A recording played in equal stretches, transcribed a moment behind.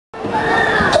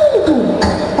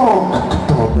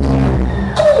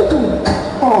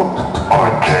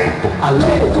I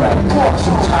let it rap.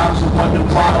 Sometimes I wonder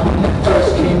why when you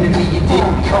first came to me you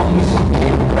didn't come with some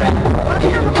hip rap.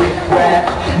 Hit a rip rap,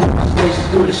 racing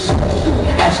through the city,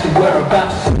 asking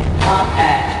whereabouts I'm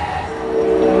at.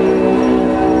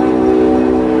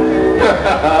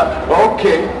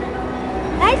 Okay.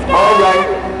 Nice guy. All right.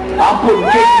 I'm putting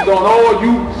cases on all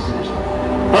you.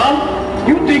 Huh?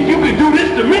 You think you can do this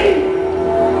to me?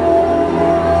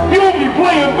 You'll be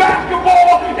playing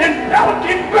basketball in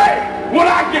Pelican Bay when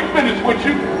I get finished with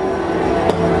you.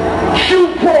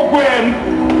 Shoot program,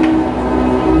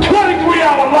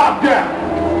 23-hour lockdown.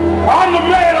 I'm the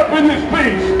man up in this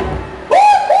piece.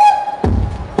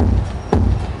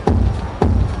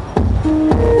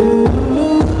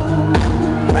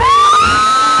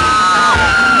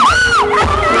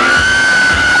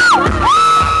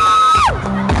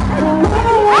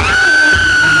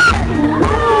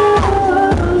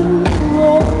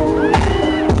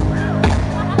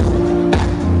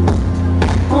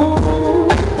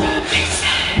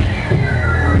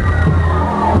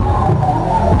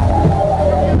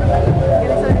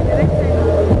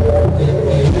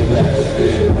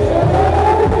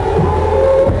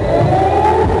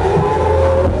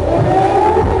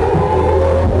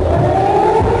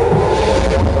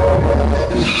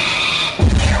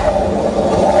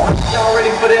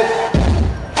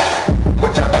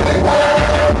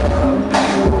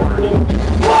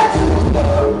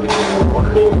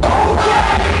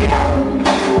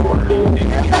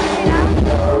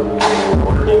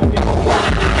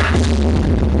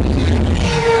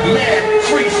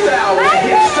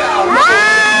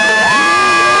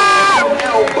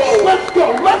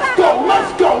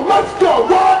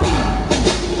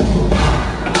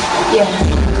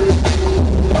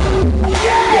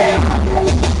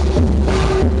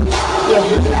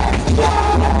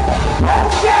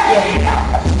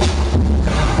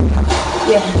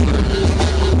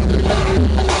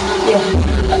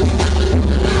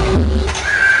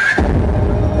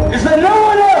 Is there no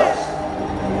one else?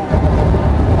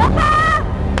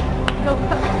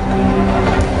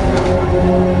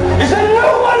 Is there no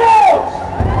one else?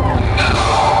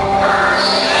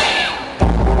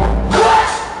 What?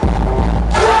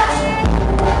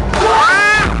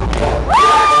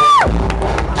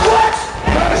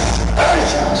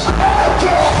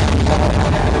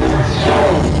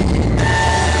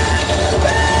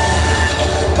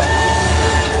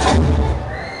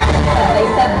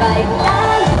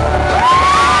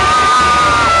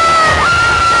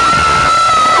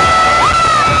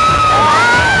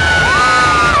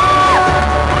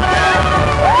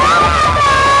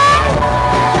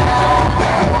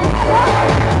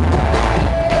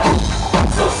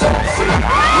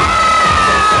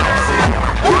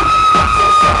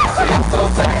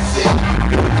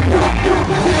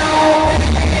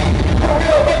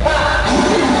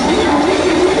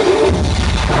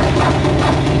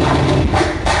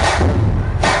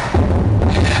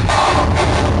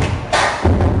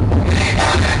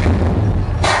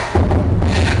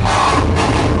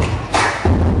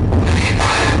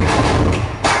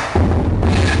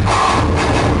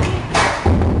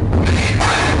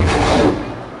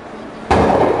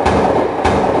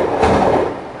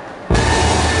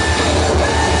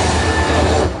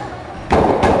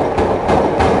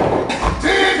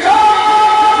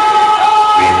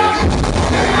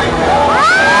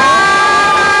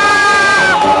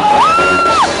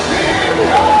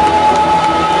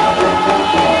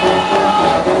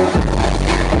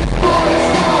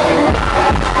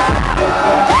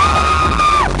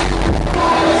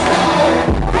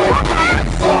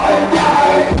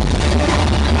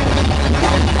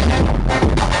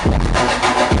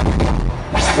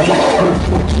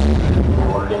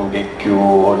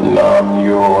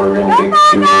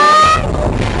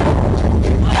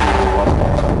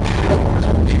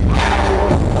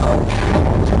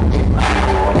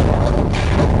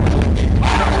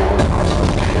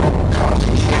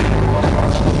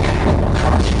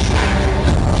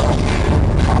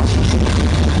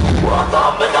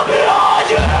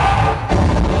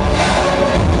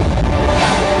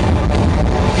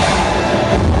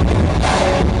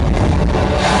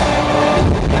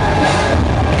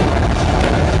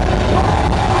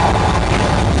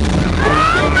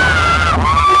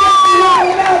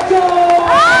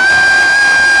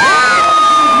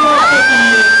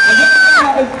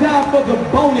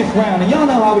 Round, and y'all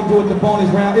know how we do it, the bonus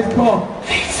round. It's called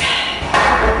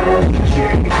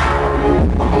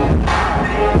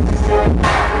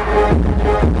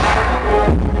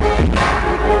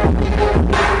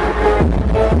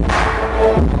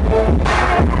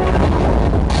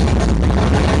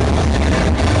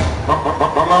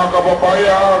Mga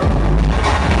kababayan,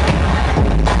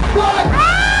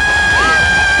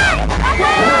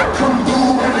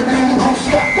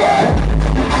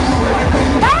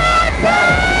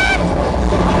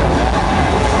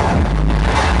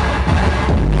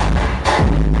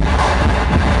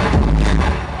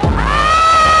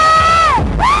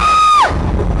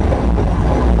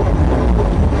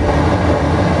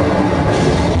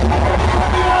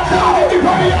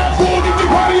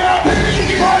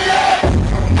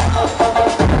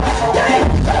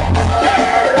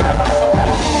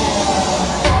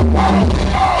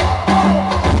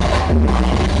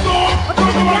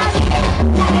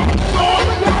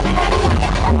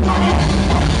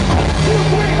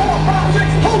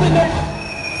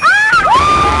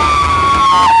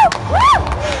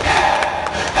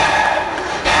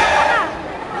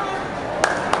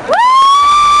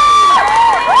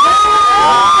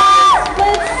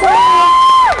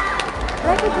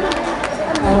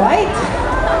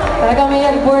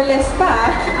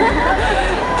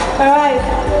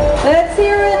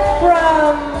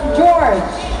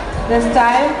 This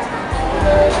time?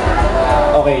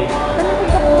 Okay.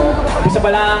 Bisa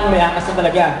pa lang, may angas na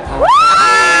talaga.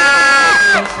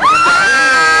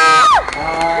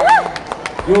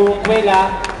 Yung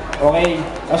kwela, okay.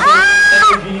 Kaso yung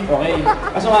energy, okay.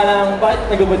 Kaso nga lang, bakit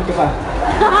nagubad ka pa?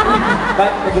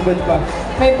 Bakit nagubad pa?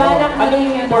 May balak na rin Anong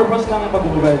yan. purpose ng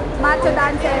pagubad? Macho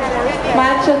dancer.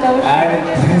 Macho daw siya.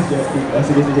 Ay,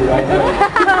 sige, sige.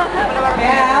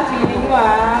 Kaya, feeling mo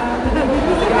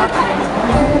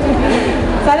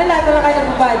Sana lahat naman kayo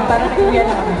nagbubad para nag-uwian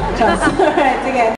na kami. Chance.